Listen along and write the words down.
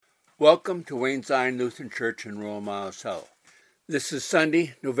Welcome to Wayne Zion Lutheran Church in Royal Miles Hill. This is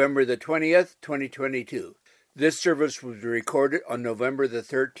Sunday, November the 20th, 2022. This service was recorded on November the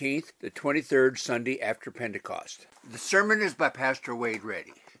 13th, the 23rd Sunday after Pentecost. The sermon is by Pastor Wade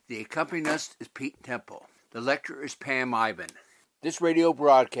Reddy. The accompanist is Pete Temple. The lecturer is Pam Ivan. This radio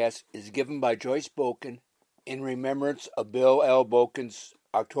broadcast is given by Joyce Boken in remembrance of Bill L. Boken's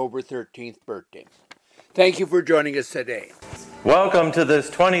October 13th birthday. Thank you for joining us today. Welcome to this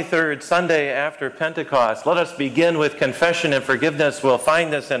 23rd Sunday after Pentecost. Let us begin with confession and forgiveness. We'll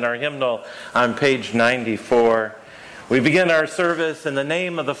find this in our hymnal on page 94. We begin our service in the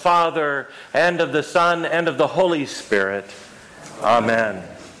name of the Father, and of the Son, and of the Holy Spirit. Amen.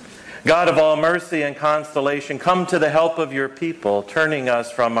 God of all mercy and consolation, come to the help of your people, turning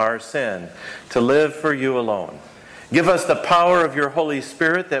us from our sin to live for you alone. Give us the power of your Holy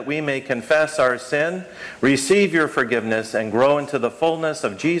Spirit that we may confess our sin, receive your forgiveness, and grow into the fullness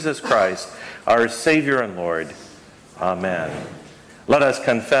of Jesus Christ, our Savior and Lord. Amen. Let us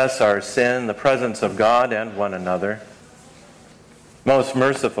confess our sin in the presence of God and one another. Most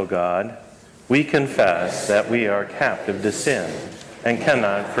merciful God, we confess that we are captive to sin and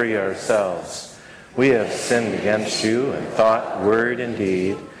cannot free ourselves. We have sinned against you in thought, word, and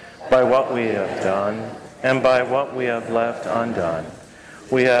deed, by what we have done, and by what we have left undone.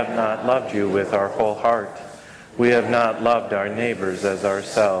 We have not loved you with our whole heart. We have not loved our neighbors as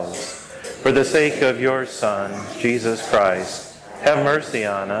ourselves. For the sake of your Son, Jesus Christ, have mercy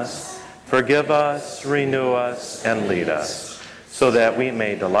on us, forgive us, renew us, and lead us, so that we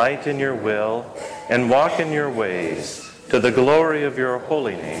may delight in your will and walk in your ways, to the glory of your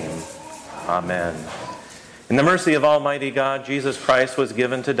holy name. Amen. In the mercy of Almighty God, Jesus Christ was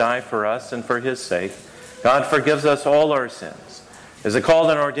given to die for us, and for his sake, God forgives us all our sins. As a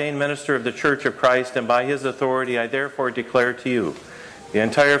called and ordained minister of the Church of Christ, and by his authority, I therefore declare to you the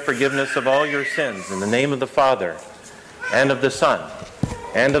entire forgiveness of all your sins in the name of the Father, and of the Son,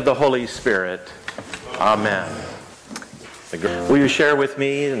 and of the Holy Spirit. Amen. Will you share with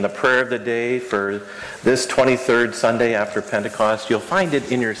me in the prayer of the day for this 23rd Sunday after Pentecost? You'll find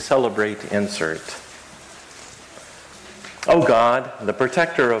it in your Celebrate insert. O God, the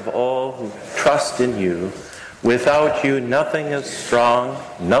protector of all who trust in you, without you nothing is strong,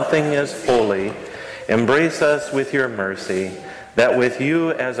 nothing is holy. Embrace us with your mercy, that with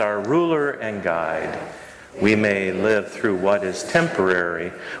you as our ruler and guide, we may live through what is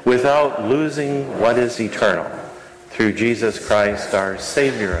temporary without losing what is eternal. Through Jesus Christ, our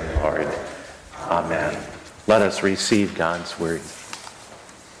Savior and Lord. Amen. Let us receive God's word.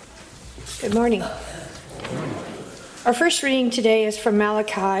 Good morning. Our first reading today is from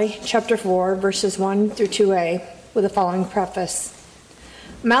Malachi chapter 4, verses 1 through 2a, with the following preface.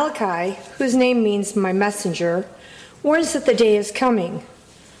 Malachi, whose name means my messenger, warns that the day is coming.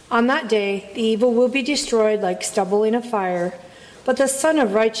 On that day, the evil will be destroyed like stubble in a fire, but the Sun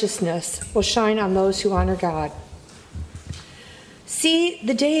of Righteousness will shine on those who honor God. See,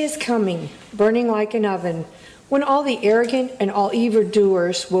 the day is coming, burning like an oven, when all the arrogant and all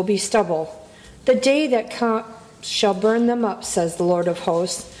evildoers will be stubble. The day that shall burn them up, says the Lord of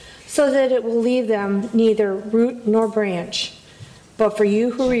hosts, so that it will leave them neither root nor branch. But for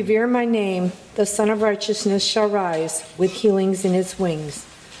you who revere my name, the Son of Righteousness shall rise with healings in his wings.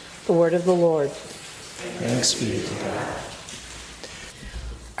 The word of the Lord. Thanks be to God.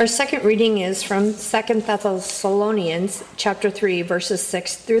 Our second reading is from 2 Thessalonians chapter 3, verses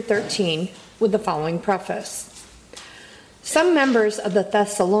 6 through 13, with the following preface. Some members of the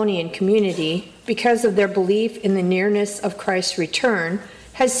Thessalonian community, because of their belief in the nearness of Christ's return,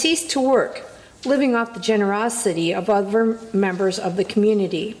 had ceased to work, living off the generosity of other members of the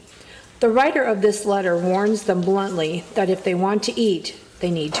community. The writer of this letter warns them bluntly that if they want to eat,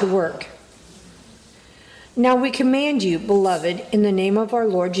 they need to work. Now we command you, beloved, in the name of our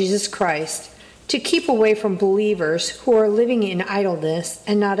Lord Jesus Christ, to keep away from believers who are living in idleness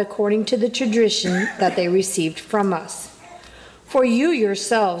and not according to the tradition that they received from us. For you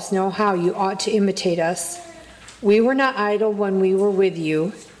yourselves know how you ought to imitate us. We were not idle when we were with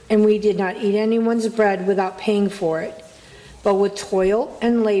you, and we did not eat anyone's bread without paying for it. But with toil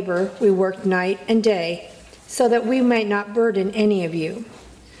and labor we worked night and day, so that we might not burden any of you.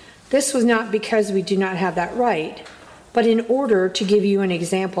 This was not because we do not have that right, but in order to give you an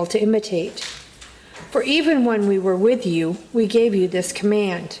example to imitate. For even when we were with you, we gave you this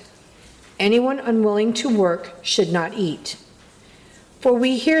command: anyone unwilling to work should not eat. For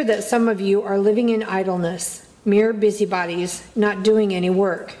we hear that some of you are living in idleness, mere busybodies, not doing any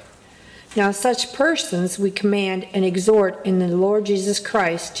work. Now such persons we command and exhort in the Lord Jesus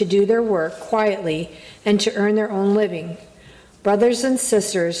Christ to do their work quietly and to earn their own living. Brothers and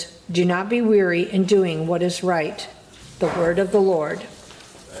sisters, do not be weary in doing what is right. The word of the Lord.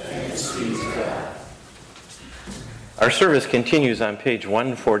 Thanks be to God. Our service continues on page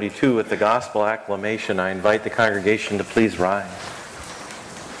 142 with the gospel acclamation. I invite the congregation to please rise.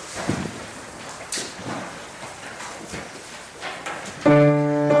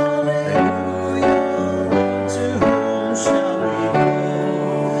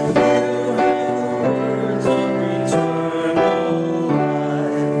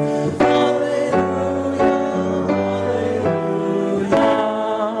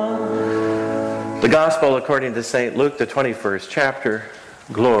 Gospel according to St. Luke, the 21st chapter.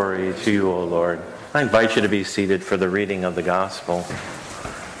 Glory to you, O Lord. I invite you to be seated for the reading of the Gospel.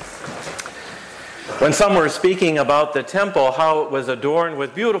 When some were speaking about the temple, how it was adorned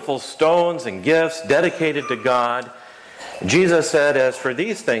with beautiful stones and gifts dedicated to God, Jesus said, "As for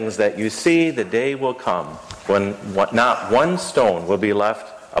these things that you see, the day will come when not one stone will be left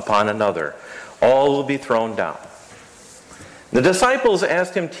upon another. All will be thrown down." The disciples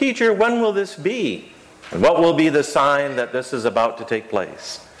asked him, "Teacher, when will this be? And what will be the sign that this is about to take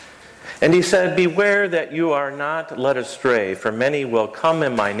place?" And he said, "Beware that you are not led astray, for many will come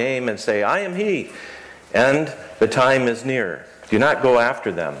in my name and say, 'I am he,' and the time is near. Do not go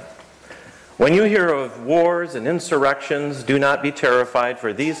after them. When you hear of wars and insurrections, do not be terrified,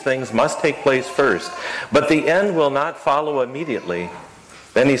 for these things must take place first, but the end will not follow immediately."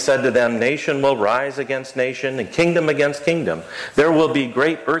 Then he said to them, "Nation will rise against nation, and kingdom against kingdom. There will be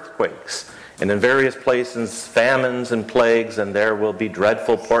great earthquakes, and in various places famines and plagues, and there will be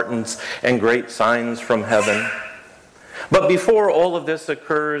dreadful portents and great signs from heaven. But before all of this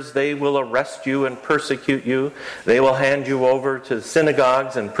occurs, they will arrest you and persecute you. They will hand you over to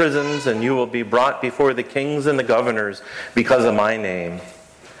synagogues and prisons, and you will be brought before the kings and the governors because of my name.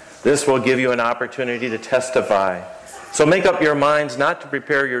 This will give you an opportunity to testify. So make up your minds not to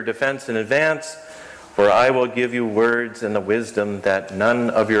prepare your defense in advance, for I will give you words and the wisdom that none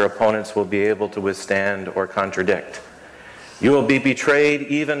of your opponents will be able to withstand or contradict. You will be betrayed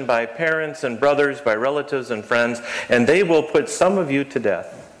even by parents and brothers, by relatives and friends, and they will put some of you to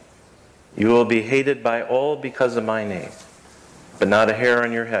death. You will be hated by all because of my name, but not a hair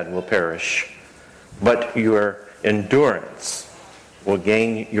on your head will perish. But your endurance will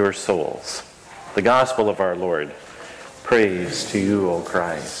gain your souls." The gospel of our Lord. Praise to you, O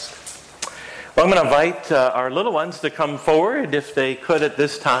Christ. Well, I'm going to invite our little ones to come forward, if they could at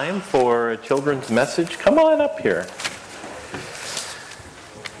this time, for a children's message. Come on up here.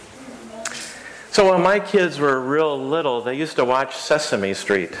 So when my kids were real little, they used to watch Sesame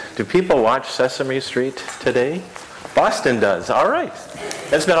Street. Do people watch Sesame Street today? Boston does. All right.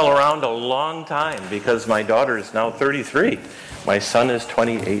 It's been around a long time because my daughter is now 33. My son is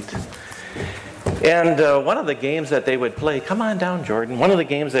 28. And one of the games that they would play, come on down, Jordan. One of the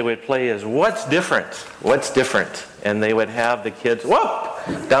games they would play is, "What's different? What's different?" And they would have the kids,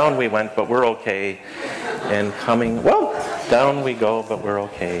 whoop, down we went, but we're okay. And coming, whoop, down we go, but we're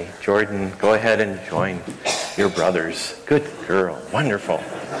okay. Jordan, go ahead and join your brothers. Good girl. Wonderful.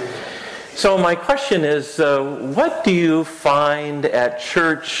 So my question is, what do you find at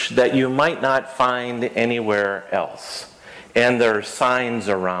church that you might not find anywhere else? And there are signs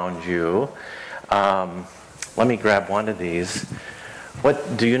around you. Let me grab one of these.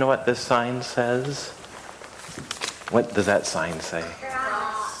 What do you know what this sign says? What does that sign say?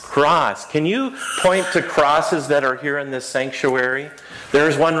 Cross. Can you point to crosses that are here in this sanctuary?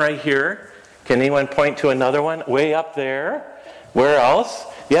 There's one right here. Can anyone point to another one? Way up there. Where else?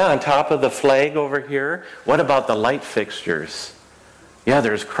 Yeah, on top of the flag over here. What about the light fixtures? Yeah,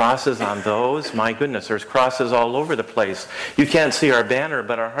 there's crosses on those. My goodness, there's crosses all over the place. You can't see our banner,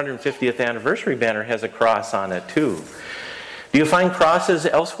 but our 150th anniversary banner has a cross on it too. Do you find crosses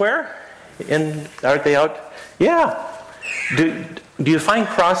elsewhere? Aren't they out? Yeah. Do you find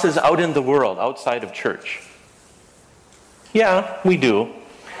crosses out in the world, outside of church? Yeah, we do.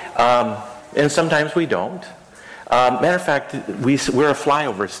 And sometimes we don't. Matter of fact, we're a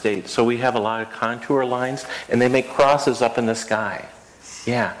flyover state, so we have a lot of contour lines, and they make crosses up in the sky.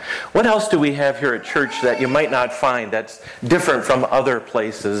 Yeah. What else do we have here at church that you might not find that's different from other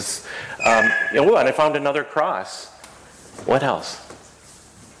places? And I found another cross. What else?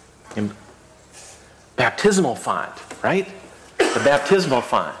 Baptismal font, right? The baptismal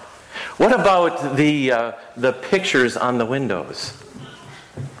font. What about the pictures on the windows?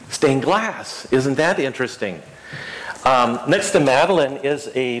 Stained glass. Isn't that interesting? Next to Madeline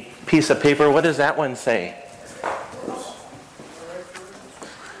is a piece of paper. What does that one say?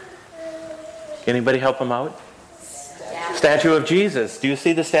 Anybody help him out? Statue of Jesus. Do you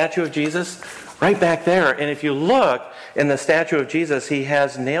see the statue of Jesus? Right back there. And if you look, in the statue of Jesus, he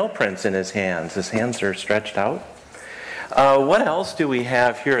has nail prints in his hands. His hands are stretched out. What else do we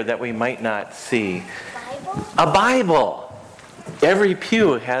have here that we might not see? A Bible. Every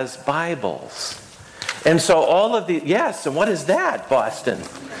pew has Bibles. And so all of the, yes, and what is that, Boston?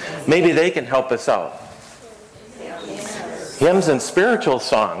 Maybe they can help us out. Hymns and spiritual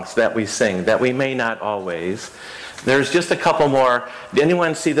songs that we sing, that we may not always. There's just a couple more. Did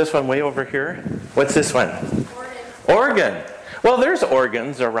anyone see this one way over here? What's this one? Organ. Well, there's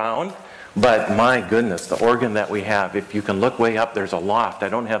organs around, but my goodness, the organ that we have, if you can look way up, there's a loft. I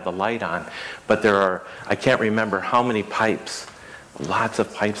don't have the light on, but there are, I can't remember how many pipes. Lots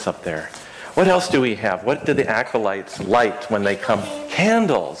of pipes up there. What else do we have? What do the acolytes light when they come?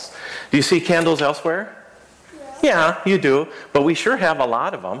 Candles. Do you see candles elsewhere? Yeah, you do. But we sure have a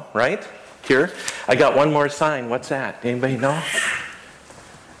lot of them, right? Here. I got one more sign. What's that? Anybody know?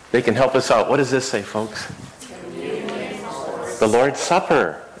 They can help us out. What does this say, folks? The Lord's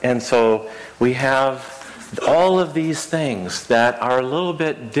Supper. And so we have all of these things that are a little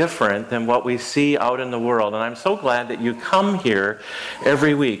bit different than what we see out in the world. And I'm so glad that you come here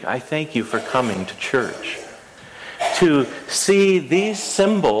every week. I thank you for coming to church. To see these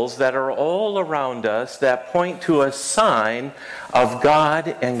symbols that are all around us that point to a sign of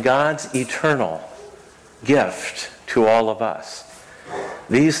God and God's eternal gift to all of us.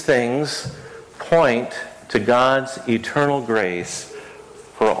 These things point to God's eternal grace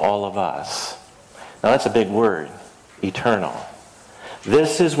for all of us. Now that's a big word, eternal.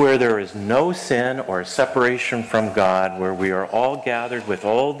 This is where there is no sin or separation from God, where we are all gathered with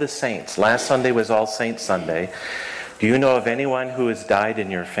all the saints. Last Sunday was All Saints Sunday. Do you know of anyone who has died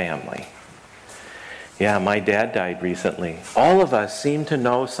in your family? Yeah, my dad died recently. All of us seem to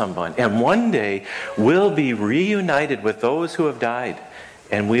know someone. And one day we'll be reunited with those who have died,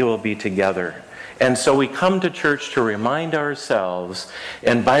 and we will be together. And so we come to church to remind ourselves,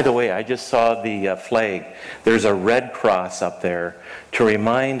 and by the way, I just saw the flag. There's a red cross up there to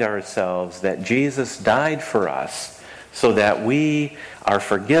remind ourselves that Jesus died for us so that we are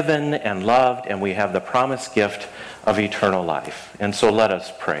forgiven and loved, and we have the promised gift of eternal life. And so let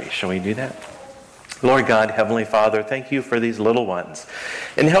us pray. Shall we do that? Lord God, Heavenly Father, thank you for these little ones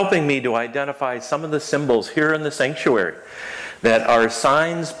in helping me to identify some of the symbols here in the sanctuary that are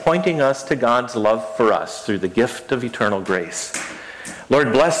signs pointing us to God's love for us through the gift of eternal grace.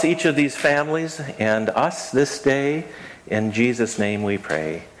 Lord, bless each of these families and us this day. In Jesus' name we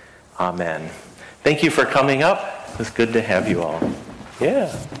pray. Amen. Thank you for coming up. It's good to have you all.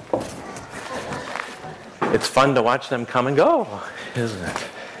 Yeah. It's fun to watch them come and go, isn't it?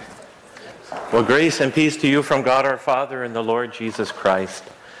 Well, grace and peace to you from God our Father and the Lord Jesus Christ.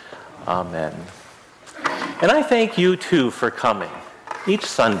 Amen. And I thank you too for coming each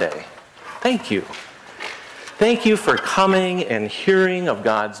Sunday. Thank you. Thank you for coming and hearing of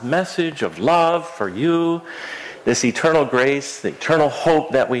God's message of love for you, this eternal grace, the eternal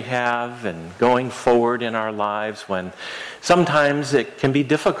hope that we have, and going forward in our lives when sometimes it can be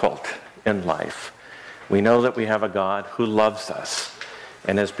difficult in life. We know that we have a God who loves us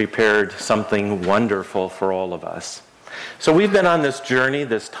and has prepared something wonderful for all of us. So we've been on this journey,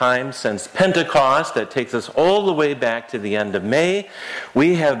 this time since Pentecost that takes us all the way back to the end of May.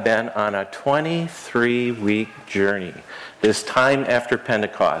 We have been on a 23-week journey, this time after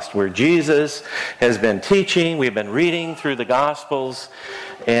Pentecost, where Jesus has been teaching. We've been reading through the Gospels,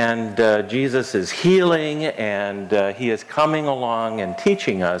 and Jesus is healing, and he is coming along and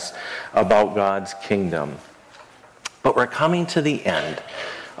teaching us about God's kingdom. But we're coming to the end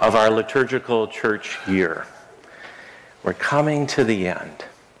of our liturgical church year. We're coming to the end.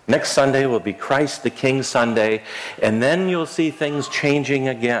 Next Sunday will be Christ the King Sunday, and then you'll see things changing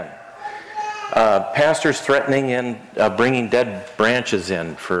again. Pastors threatening and bringing dead branches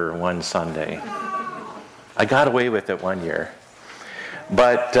in for one Sunday. I got away with it one year.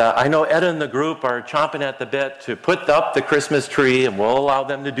 But I know Ed and the group are chomping at the bit to put up the Christmas tree, and we'll allow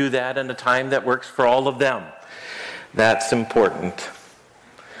them to do that in a time that works for all of them. That's important.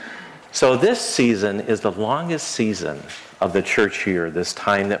 So this season is the longest season of the church year, this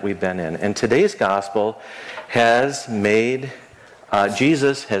time that we've been in. And today's gospel has made,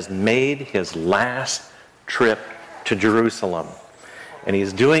 Jesus has made his last trip to Jerusalem. And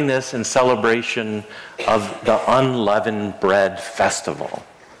he's doing this in celebration of the Unleavened Bread Festival.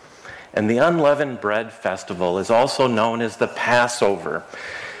 And the Unleavened Bread Festival is also known as the Passover.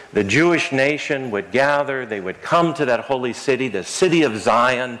 The Jewish nation would gather, they would come to that holy city, the city of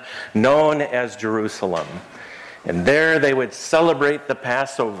Zion, known as Jerusalem. And there they would celebrate the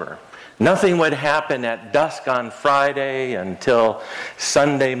Passover. Nothing would happen at dusk on Friday until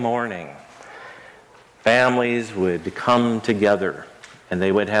Sunday morning. Families would come together and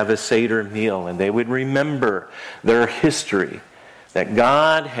they would have a Seder meal and they would remember their history, that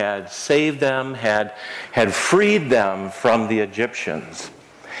God had saved them, had freed them from the Egyptians.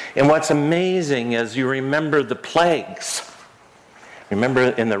 And what's amazing is you remember the plagues. Remember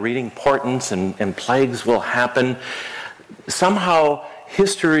in the reading portents and plagues will happen. Somehow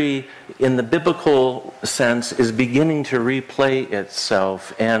history in the biblical sense is beginning to replay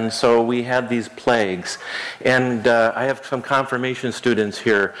itself. And so we had these plagues. And I have some confirmation students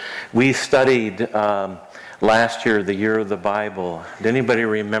here. We studied last year, the year of the Bible. Did anybody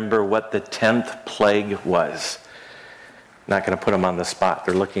remember what the 10th plague was? Not going to put them on the spot.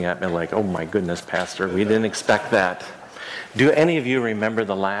 They're looking at me like, oh my goodness, Pastor, we didn't expect that. Do any of you remember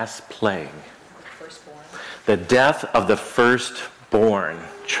the last plague? Firstborn. The death of the firstborn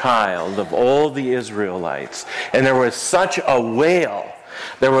child of all the Israelites. And there was such a wail.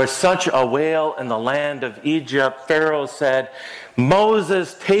 There was such a wail in the land of Egypt. Pharaoh said,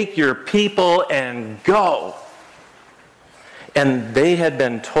 Moses, take your people and go. And they had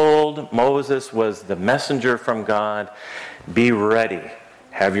been told, Moses was the messenger from God, be ready.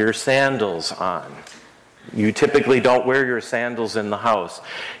 Have your sandals on. You typically don't wear your sandals in the house.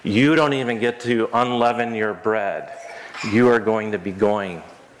 You don't even get to unleaven your bread. You are going to be going.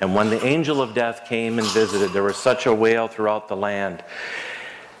 And when the angel of death came and visited, there was such a wail throughout the land.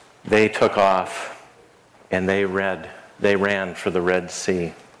 They took off and they ran for the Red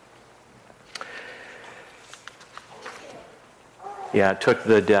Sea. Yeah, it took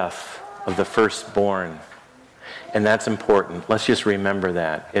the death of the firstborn. And that's important. Let's just remember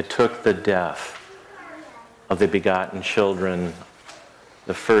that. It took the death of the begotten children,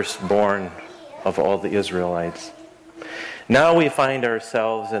 the firstborn of all the Israelites. Now we find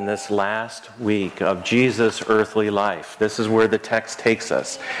ourselves in this last week of Jesus' earthly life. This is where the text takes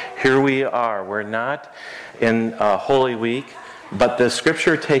us. Here we are. We're not in Holy Week, but the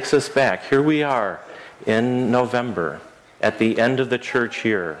Scripture takes us back. Here we are in November, at the end of the church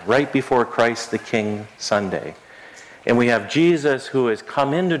year, right before Christ the King Sunday. And we have Jesus who has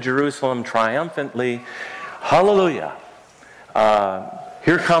come into Jerusalem triumphantly. Hallelujah.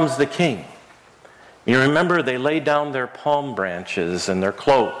 Here comes the King. You remember they laid down their palm branches and their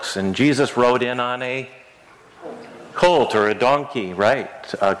cloaks, and Jesus rode in on a colt or a donkey,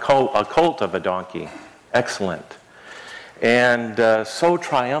 right? A colt of a donkey. Excellent. And so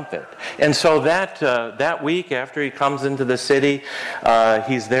triumphant. And so that week after he comes into the city,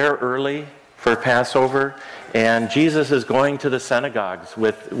 he's there early for Passover, and Jesus is going to the synagogues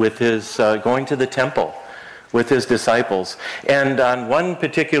with his going to the temple with his disciples. And on one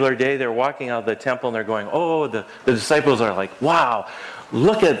particular day, they're walking out of the temple and they're going, the disciples are like, wow,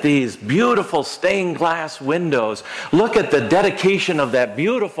 look at these beautiful stained glass windows. Look at the dedication of that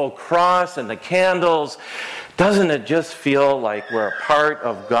beautiful cross and the candles. Doesn't it just feel like we're a part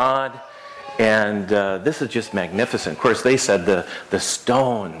of God? And this is just magnificent. Of course, they said the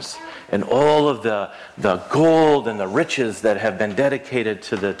stones and all of the gold and the riches that have been dedicated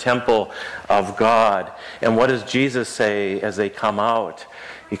to the temple of God. And what does Jesus say as they come out?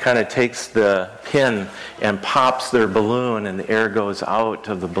 He kind of takes the pin and pops their balloon, and the air goes out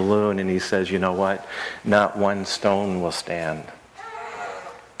of the balloon, and he says, you know what? Not one stone will stand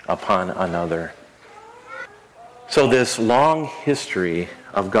upon another. So this long history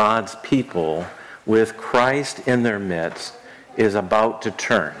of God's people with Christ in their midst is about to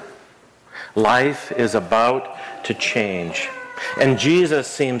turn. Life is about to change. And Jesus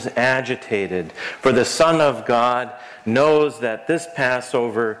seems agitated, for the Son of God knows that this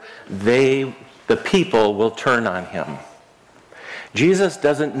Passover, the people will turn on him. Jesus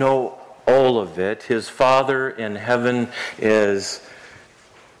doesn't know all of it. His Father in heaven is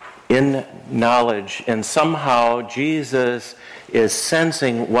in knowledge, and somehow Jesus is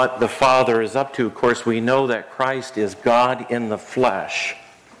sensing what the Father is up to. Of course, we know that Christ is God in the flesh.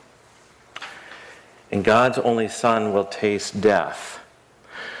 And God's only Son will taste death.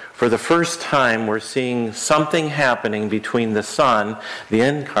 For the first time, we're seeing something happening between the Son, the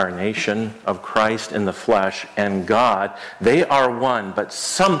incarnation of Christ in the flesh, and God. They are one, but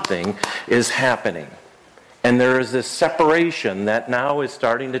something is happening. And there is this separation that now is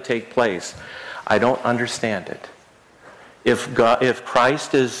starting to take place. I don't understand it. If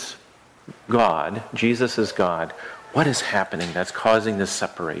Christ is God, Jesus is God, what is happening that's causing this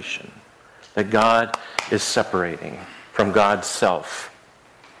separation? That God is separating from God's self.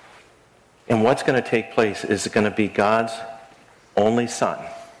 And what's going to take place is going to be God's only Son.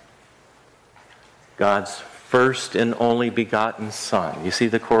 God's first and only begotten Son. You see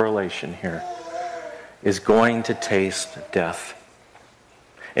the correlation here. Is going to taste death.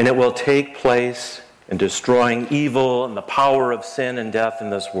 And it will take place and destroying evil and the power of sin and death in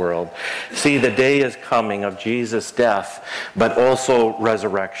this world. See, the day is coming of Jesus' death, but also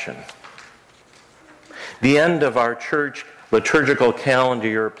resurrection. The end of our church liturgical calendar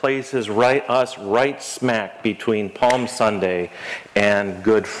year places us right smack between Palm Sunday and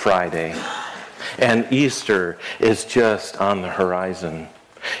Good Friday. And Easter is just on the horizon.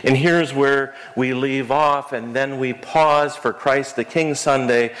 And here's where we leave off, and then we pause for Christ the King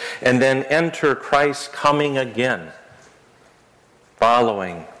Sunday, and then enter Christ's coming again,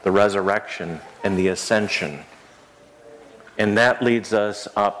 following the resurrection and the ascension. And that leads us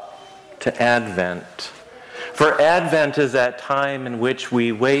up to Advent. For Advent is that time in which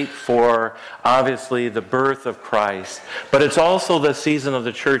we wait for, obviously, the birth of Christ. But it's also the season of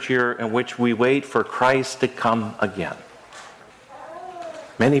the church year in which we wait for Christ to come again.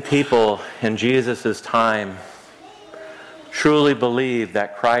 Many people in Jesus' time truly believed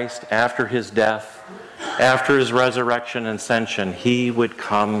that Christ, after his death, after his resurrection and ascension, he would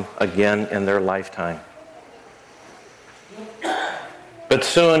come again in their lifetime. But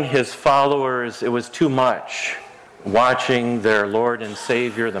soon his followers, it was too much, watching their Lord and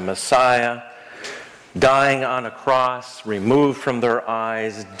Savior, the Messiah, dying on a cross, removed from their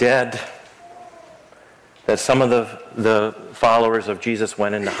eyes, dead, that some of the followers of Jesus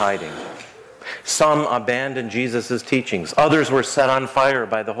went into hiding. Some abandoned Jesus' teachings. Others were set on fire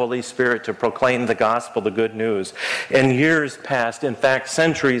by the Holy Spirit to proclaim the gospel, the good news. And years passed, in fact,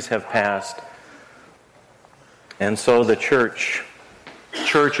 centuries have passed. And so the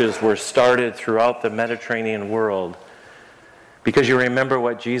churches were started throughout the Mediterranean world, because you remember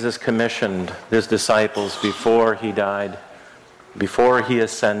what Jesus commissioned his disciples before he died,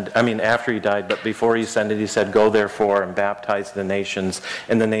 after he died, but before he ascended, he said, "Go therefore and baptize the nations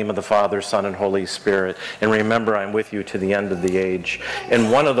in the name of the Father, Son, and Holy Spirit. And remember, I'm with you to the end of the age."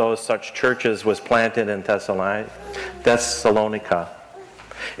 And one of those such churches was planted in Thessalonica.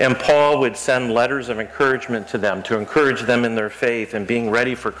 And Paul would send letters of encouragement to them, to encourage them in their faith and being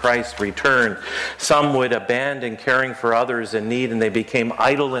ready for Christ's return. Some would abandon caring for others in need, and they became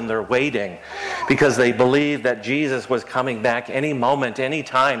idle in their waiting because they believed that Jesus was coming back any moment, any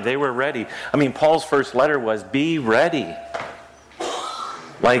time. They were ready. Paul's first letter was, "Be ready."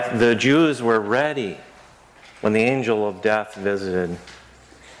 Like the Jews were ready when the angel of death visited.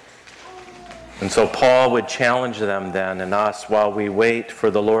 And so Paul would challenge them then and us while we wait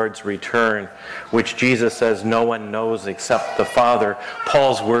for the Lord's return, which Jesus says no one knows except the Father.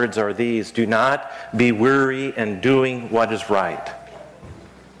 Paul's words are these: do not be weary in doing what is right.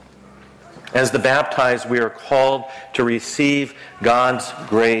 As the baptized, we are called to receive God's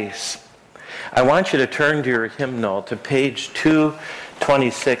grace. I want you to turn to your hymnal to page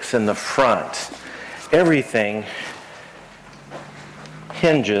 226 in the front. Everything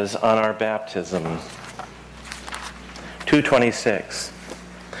hinges on our baptism. 226.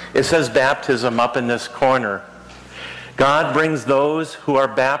 It says baptism up in this corner. God brings those who are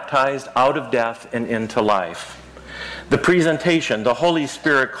baptized out of death and into life. The presentation, the Holy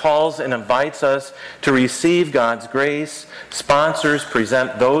Spirit calls and invites us to receive God's grace. Sponsors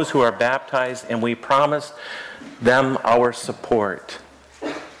present those who are baptized, and we promise them our support.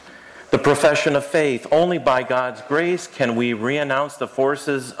 The profession of faith. Only by God's grace can we renounce the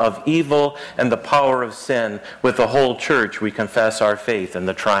forces of evil and the power of sin. With the whole church, we confess our faith in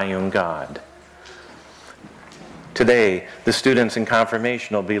the triune God. Today, the students in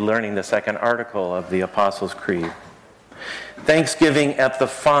confirmation will be learning the second article of the Apostles' Creed. Thanksgiving at the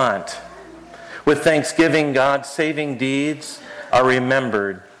font. With thanksgiving, God's saving deeds are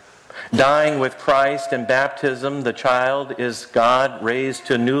remembered. Dying with Christ in baptism, the child is God raised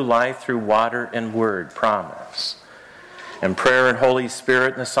to new life through water and word, promise. And prayer and Holy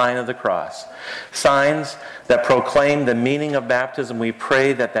Spirit and the sign of the cross. Signs that proclaim the meaning of baptism. We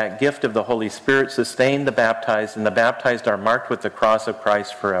pray that that gift of the Holy Spirit sustain the baptized, and the baptized are marked with the cross of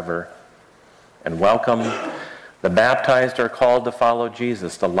Christ forever. And welcome. The baptized are called to follow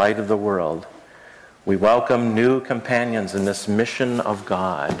Jesus, the light of the world. We welcome new companions in this mission of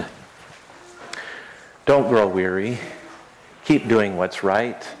God. Don't grow weary. Keep doing what's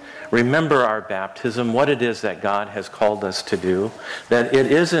right. Remember our baptism, what it is that God has called us to do, that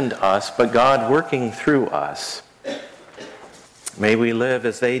it isn't us, but God working through us. May we live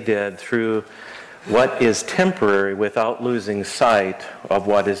as they did through what is temporary without losing sight of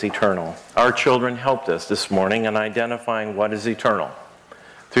what is eternal. Our children helped us this morning in identifying what is eternal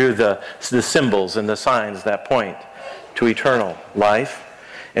through the symbols and the signs that point to eternal life.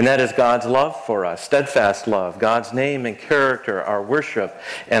 And that is God's love for us, steadfast love, God's name and character, our worship,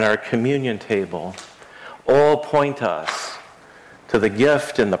 and our communion table all point us to the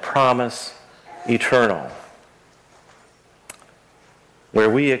gift and the promise eternal, where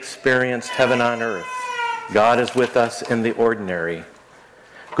we experienced heaven on earth. God is with us in the ordinary.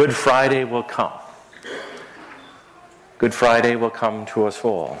 Good Friday will come. Good Friday will come to us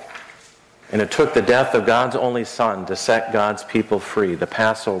all. And it took the death of God's only Son to set God's people free, the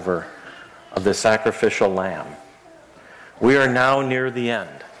Passover of the sacrificial lamb. We are now near the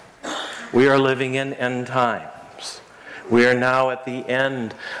end. We are living in end times. We are now at the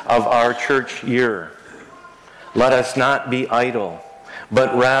end of our church year. Let us not be idle,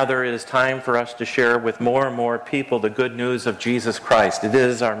 but rather it is time for us to share with more and more people the good news of Jesus Christ. It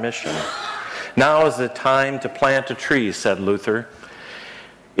is our mission. Now is the time to plant a tree, said Luther.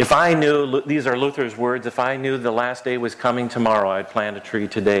 If I knew, these are Luther's words, if I knew the last day was coming tomorrow, I'd plant a tree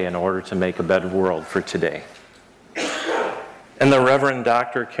today in order to make a better world for today. And the Reverend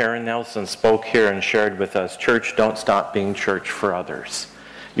Dr. Karen Nelson spoke here and shared with us, church, don't stop being church for others.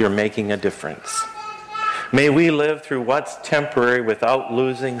 You're making a difference. May we live through what's temporary without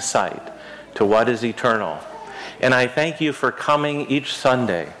losing sight to what is eternal. And I thank you for coming each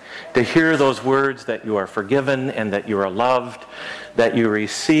Sunday to hear those words that you are forgiven and that you are loved, that you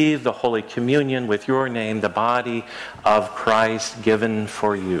receive the Holy Communion with your name, the body of Christ given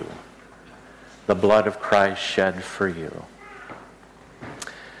for you, the blood of Christ shed for you.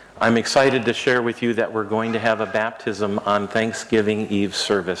 I'm excited to share with you that we're going to have a baptism on Thanksgiving Eve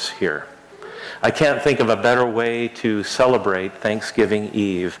service here. I can't think of a better way to celebrate Thanksgiving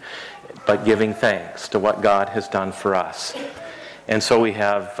Eve but giving thanks to what God has done for us. And so we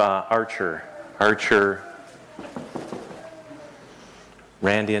have Archer,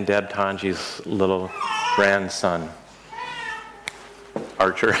 Randy and Deb Tanji's little grandson,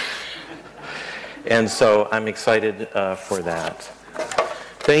 Archer. And so I'm excited for that.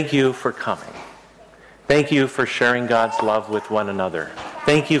 Thank you for coming. Thank you for sharing God's love with one another.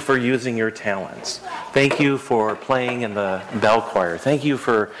 Thank you for using your talents. Thank you for playing in the bell choir. Thank you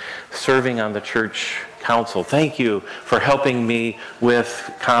for serving on the church council. Thank you for helping me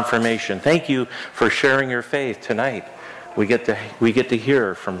with confirmation. Thank you for sharing your faith tonight. We get to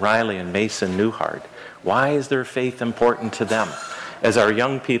hear from Riley and Mason Newhart. Why is their faith important to them? As our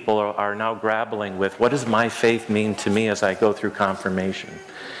young people are now grappling with, what does my faith mean to me as I go through confirmation?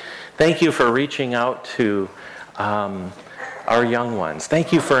 Thank you for reaching out to our young ones.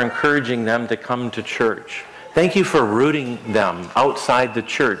 Thank you for encouraging them to come to church. Thank you for rooting them outside the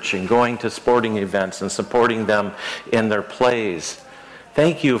church and going to sporting events and supporting them in their plays.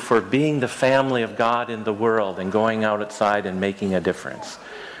 Thank you for being the family of God in the world and going outside and making a difference.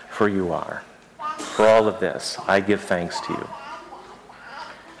 For you are. For all of this, I give thanks to you.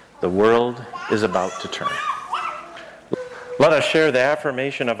 The world is about to turn. Let us share the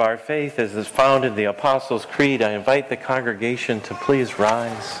affirmation of our faith as is found in the Apostles' Creed. I invite the congregation to please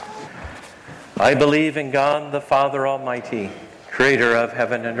rise. I believe in God the Father Almighty, creator of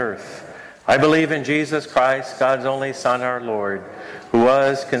heaven and earth. I believe in Jesus Christ, God's only Son, our Lord, who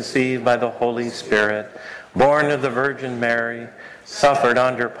was conceived by the Holy Spirit, born of the Virgin Mary, suffered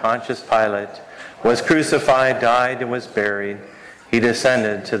under Pontius Pilate, was crucified, died, and was buried. He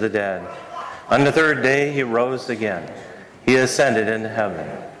descended to the dead. On the third day he rose again. He ascended into heaven.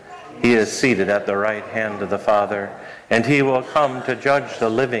 He is seated at the right hand of the Father, and he will come to judge the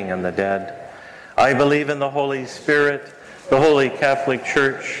living and the dead. I believe in the Holy Spirit, the Holy Catholic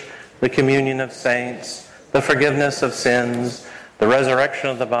Church, the communion of saints, the forgiveness of sins, the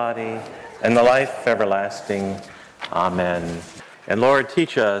resurrection of the body, and the life everlasting. Amen. And Lord,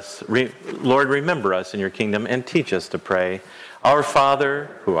 teach us, Lord, remember us in your kingdom and teach us to pray. Our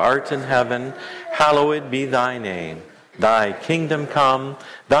Father, who art in heaven, hallowed be thy name. Thy kingdom come,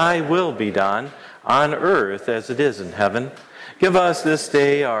 thy will be done, on earth as it is in heaven. Give us this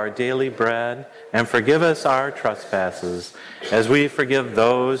day our daily bread, and forgive us our trespasses, as we forgive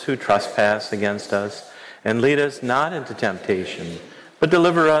those who trespass against us. And lead us not into temptation, but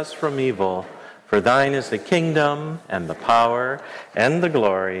deliver us from evil. For thine is the kingdom, and the power, and the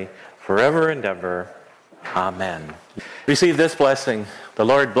glory, forever and ever. Amen. Receive this blessing. The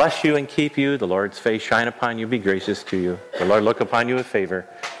Lord bless you and keep you. The Lord's face shine upon you, be gracious to you. The Lord look upon you with favor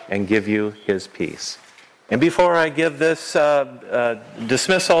and give you his peace. And before I give this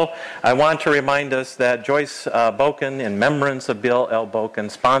dismissal, I want to remind us that Joyce Boken, in remembrance of Bill L. Boken,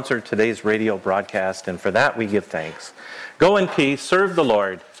 sponsored today's radio broadcast, and for that we give thanks. Go in peace, serve the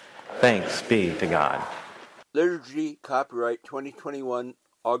Lord. Thanks be to God. Liturgy, copyright 2021,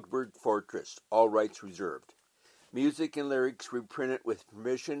 Augsburg Fortress, all rights reserved. Music and lyrics reprinted with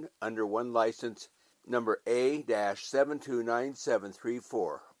permission under one license, number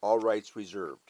A-729734, all rights reserved.